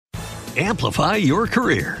Amplify your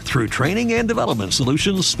career through training and development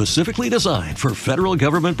solutions specifically designed for federal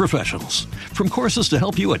government professionals. From courses to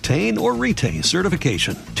help you attain or retain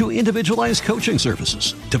certification, to individualized coaching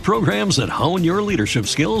services, to programs that hone your leadership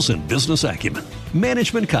skills and business acumen,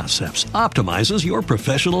 Management Concepts optimizes your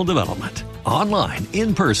professional development. Online,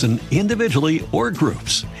 in person, individually, or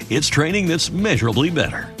groups, it's training that's measurably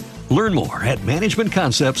better. Learn more at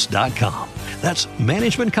managementconcepts.com. That's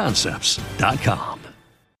managementconcepts.com.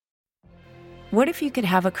 What if you could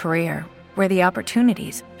have a career where the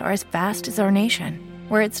opportunities are as vast as our nation,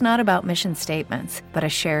 where it's not about mission statements, but a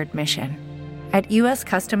shared mission? At U.S.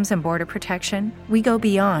 Customs and Border Protection, we go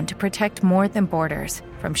beyond to protect more than borders.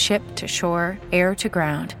 From ship to shore, air to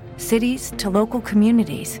ground, cities to local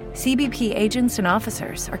communities, CBP agents and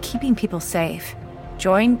officers are keeping people safe.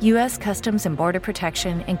 Join U.S. Customs and Border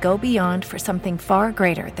Protection and go beyond for something far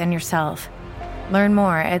greater than yourself. Learn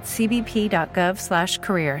more at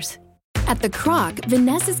cbp.gov/careers. At the Croc,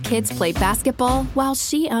 Vanessa's kids play basketball while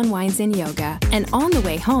she unwinds in yoga. And on the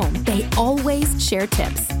way home, they always share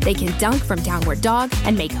tips. They can dunk from downward dog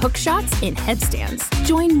and make hook shots in headstands.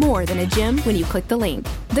 Join more than a gym when you click the link.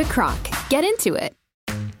 The Croc. Get into it.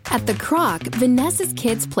 At the Croc, Vanessa's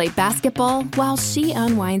kids play basketball while she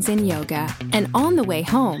unwinds in yoga. And on the way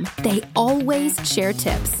home, they always share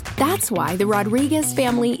tips. That's why the Rodriguez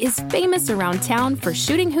family is famous around town for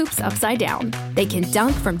shooting hoops upside down. They can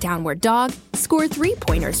dunk from downward dog, score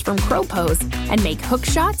three-pointers from crow pose, and make hook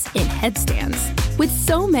shots in headstands. With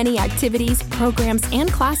so many activities, programs,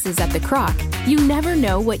 and classes at the Croc, you never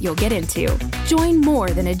know what you'll get into. Join more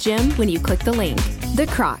than a gym when you click the link. The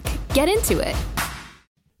Croc. Get into it.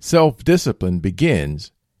 Self-discipline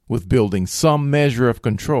begins with building some measure of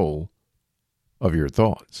control of your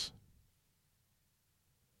thoughts.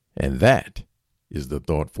 And that is the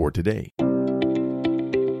thought for today.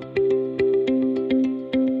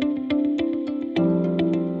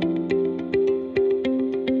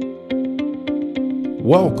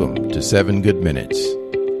 Welcome to 7 Good Minutes.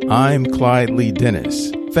 I'm Clyde Lee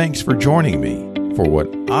Dennis. Thanks for joining me for what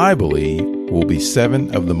I believe will be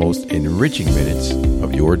 7 of the most enriching minutes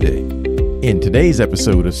of your day. In today's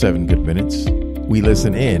episode of 7 Good Minutes, we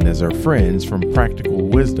listen in as our friends from Practical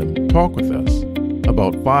Wisdom talk with us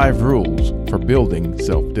about 5 rules for building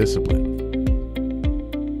self-discipline.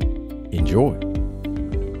 Enjoy.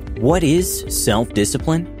 What is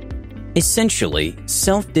self-discipline? Essentially,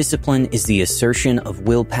 self-discipline is the assertion of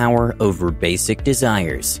willpower over basic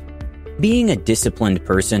desires. Being a disciplined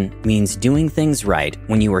person means doing things right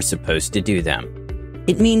when you are supposed to do them.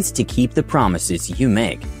 It means to keep the promises you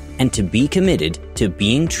make and to be committed to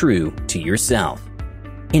being true to yourself.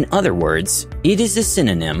 In other words, it is a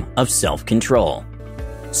synonym of self-control.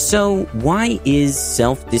 So, why is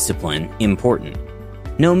self-discipline important?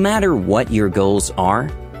 No matter what your goals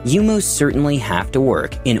are, you most certainly have to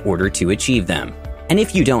work in order to achieve them. And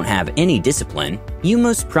if you don't have any discipline, you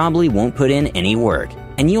most probably won't put in any work,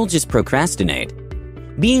 and you'll just procrastinate.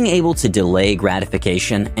 Being able to delay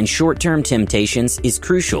gratification and short-term temptations is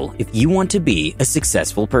crucial if you want to be a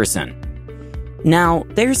successful person. Now,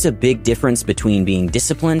 there's a big difference between being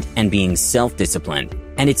disciplined and being self-disciplined,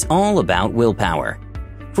 and it's all about willpower.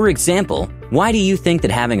 For example, why do you think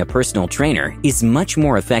that having a personal trainer is much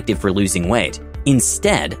more effective for losing weight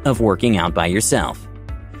instead of working out by yourself?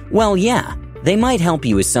 Well, yeah, they might help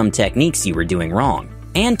you with some techniques you were doing wrong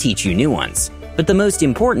and teach you new ones. But the most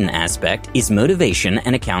important aspect is motivation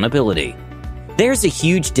and accountability. There's a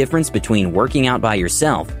huge difference between working out by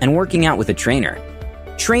yourself and working out with a trainer.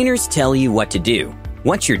 Trainers tell you what to do,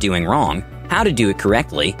 what you're doing wrong, how to do it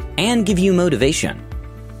correctly, and give you motivation.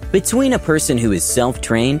 Between a person who is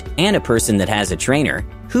self-trained and a person that has a trainer,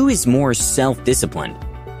 who is more self-disciplined?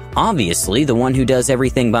 Obviously, the one who does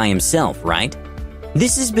everything by himself, right?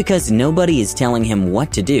 This is because nobody is telling him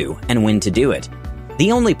what to do and when to do it.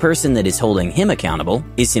 The only person that is holding him accountable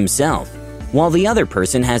is himself, while the other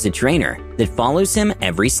person has a trainer that follows him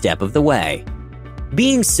every step of the way.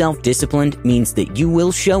 Being self-disciplined means that you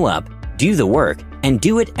will show up, do the work, and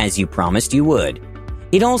do it as you promised you would.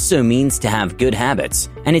 It also means to have good habits,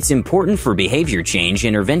 and it's important for behavior change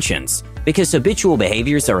interventions because habitual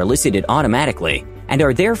behaviors are elicited automatically and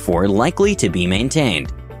are therefore likely to be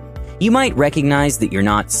maintained. You might recognize that you're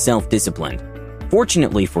not self-disciplined.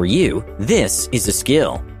 Fortunately for you, this is a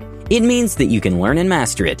skill. It means that you can learn and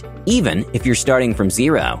master it, even if you're starting from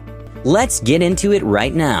zero. Let's get into it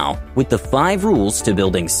right now with the 5 rules to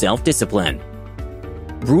building self-discipline.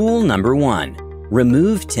 Rule number 1.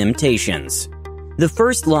 Remove temptations. The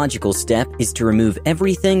first logical step is to remove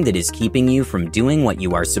everything that is keeping you from doing what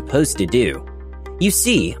you are supposed to do. You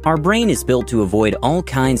see, our brain is built to avoid all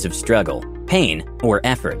kinds of struggle, pain, or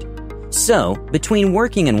effort. So, between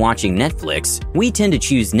working and watching Netflix, we tend to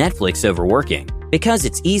choose Netflix over working because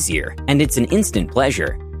it's easier and it's an instant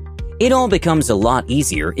pleasure. It all becomes a lot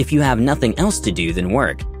easier if you have nothing else to do than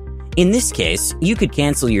work. In this case, you could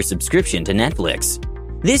cancel your subscription to Netflix.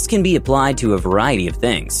 This can be applied to a variety of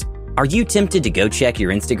things. Are you tempted to go check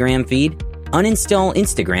your Instagram feed? Uninstall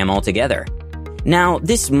Instagram altogether. Now,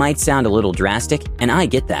 this might sound a little drastic, and I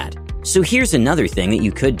get that. So here's another thing that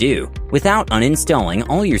you could do without uninstalling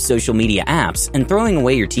all your social media apps and throwing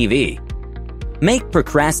away your TV. Make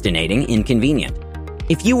procrastinating inconvenient.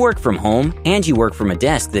 If you work from home and you work from a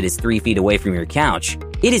desk that is 3 feet away from your couch,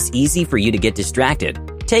 it is easy for you to get distracted,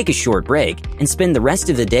 take a short break, and spend the rest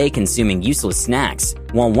of the day consuming useless snacks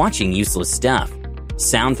while watching useless stuff.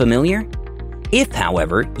 Sound familiar? If,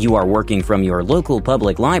 however, you are working from your local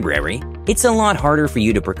public library, it's a lot harder for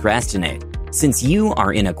you to procrastinate since you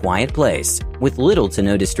are in a quiet place with little to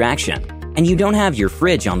no distraction, and you don't have your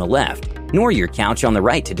fridge on the left nor your couch on the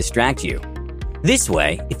right to distract you. This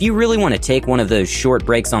way, if you really want to take one of those short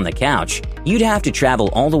breaks on the couch, you'd have to travel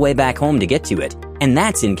all the way back home to get to it, and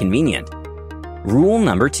that's inconvenient. Rule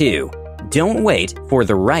number 2, don't wait for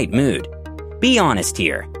the right mood. Be honest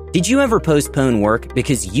here. Did you ever postpone work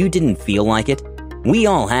because you didn't feel like it? We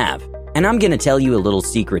all have, and I'm going to tell you a little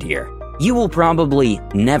secret here. You will probably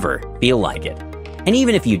never feel like it. And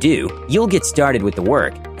even if you do, you'll get started with the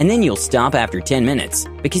work, and then you'll stop after 10 minutes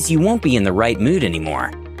because you won't be in the right mood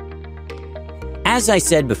anymore. As I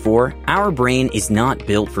said before, our brain is not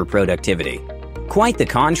built for productivity. Quite the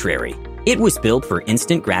contrary, it was built for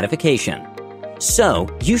instant gratification. So,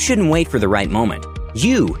 you shouldn't wait for the right moment.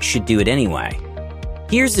 You should do it anyway.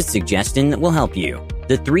 Here's a suggestion that will help you: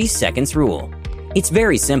 the 3 seconds rule. It's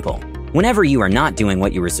very simple. Whenever you are not doing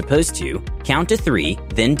what you were supposed to, count to 3,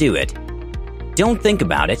 then do it. Don't think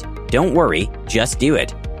about it. Don't worry. Just do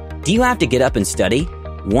it. Do you have to get up and study?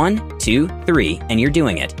 1, 2, 3, and you're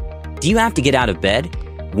doing it. Do you have to get out of bed?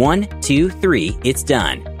 1, 2, 3, it's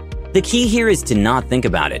done. The key here is to not think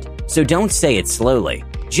about it, so don't say it slowly.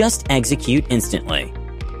 Just execute instantly.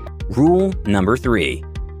 Rule number 3.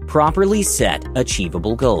 Properly set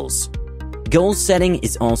achievable goals. Goal setting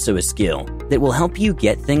is also a skill that will help you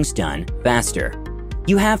get things done faster.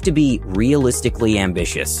 You have to be realistically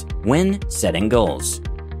ambitious when setting goals.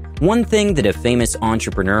 One thing that a famous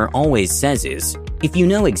entrepreneur always says is, if you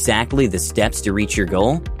know exactly the steps to reach your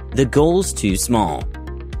goal, the goal's too small.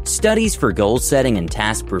 Studies for goal setting and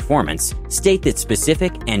task performance state that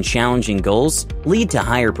specific and challenging goals lead to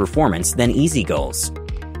higher performance than easy goals.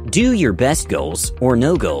 Do your best goals or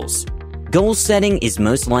no goals. Goal setting is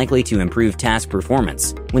most likely to improve task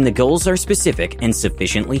performance when the goals are specific and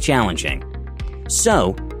sufficiently challenging.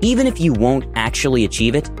 So, even if you won't actually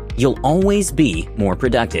achieve it, you'll always be more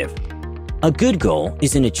productive. A good goal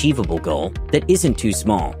is an achievable goal that isn't too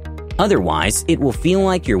small. Otherwise, it will feel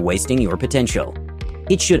like you're wasting your potential.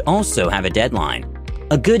 It should also have a deadline.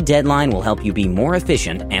 A good deadline will help you be more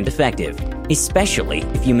efficient and effective, especially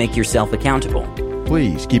if you make yourself accountable.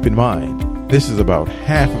 Please keep in mind, this is about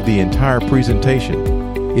half of the entire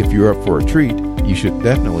presentation. If you're up for a treat, you should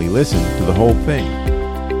definitely listen to the whole thing.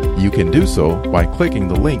 You can do so by clicking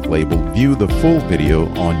the link labeled View the Full Video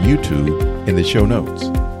on YouTube in the show notes.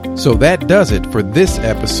 So that does it for this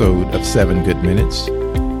episode of 7 Good Minutes.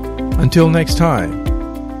 Until next time,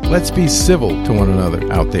 let's be civil to one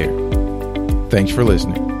another out there. Thanks for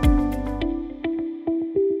listening.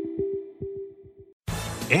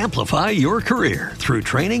 Amplify your career through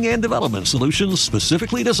training and development solutions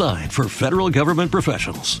specifically designed for federal government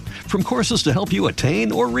professionals. From courses to help you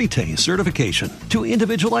attain or retain certification, to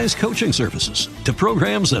individualized coaching services, to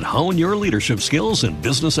programs that hone your leadership skills and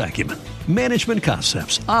business acumen, Management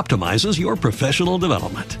Concepts optimizes your professional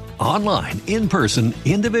development. Online, in person,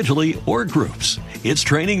 individually, or groups, it's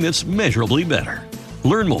training that's measurably better.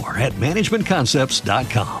 Learn more at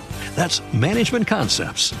managementconcepts.com. That's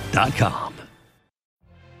managementconcepts.com.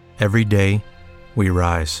 Every day, we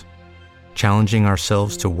rise, challenging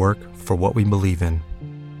ourselves to work for what we believe in.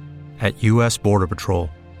 At U.S. Border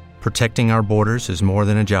Patrol, protecting our borders is more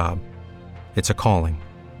than a job. It's a calling.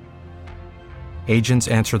 Agents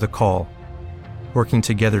answer the call, working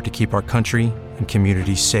together to keep our country and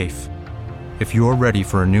communities safe. If you're ready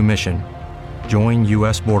for a new mission, join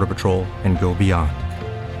U.S. Border Patrol and go beyond.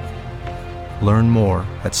 Learn more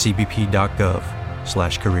at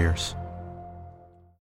cbp.gov/careers.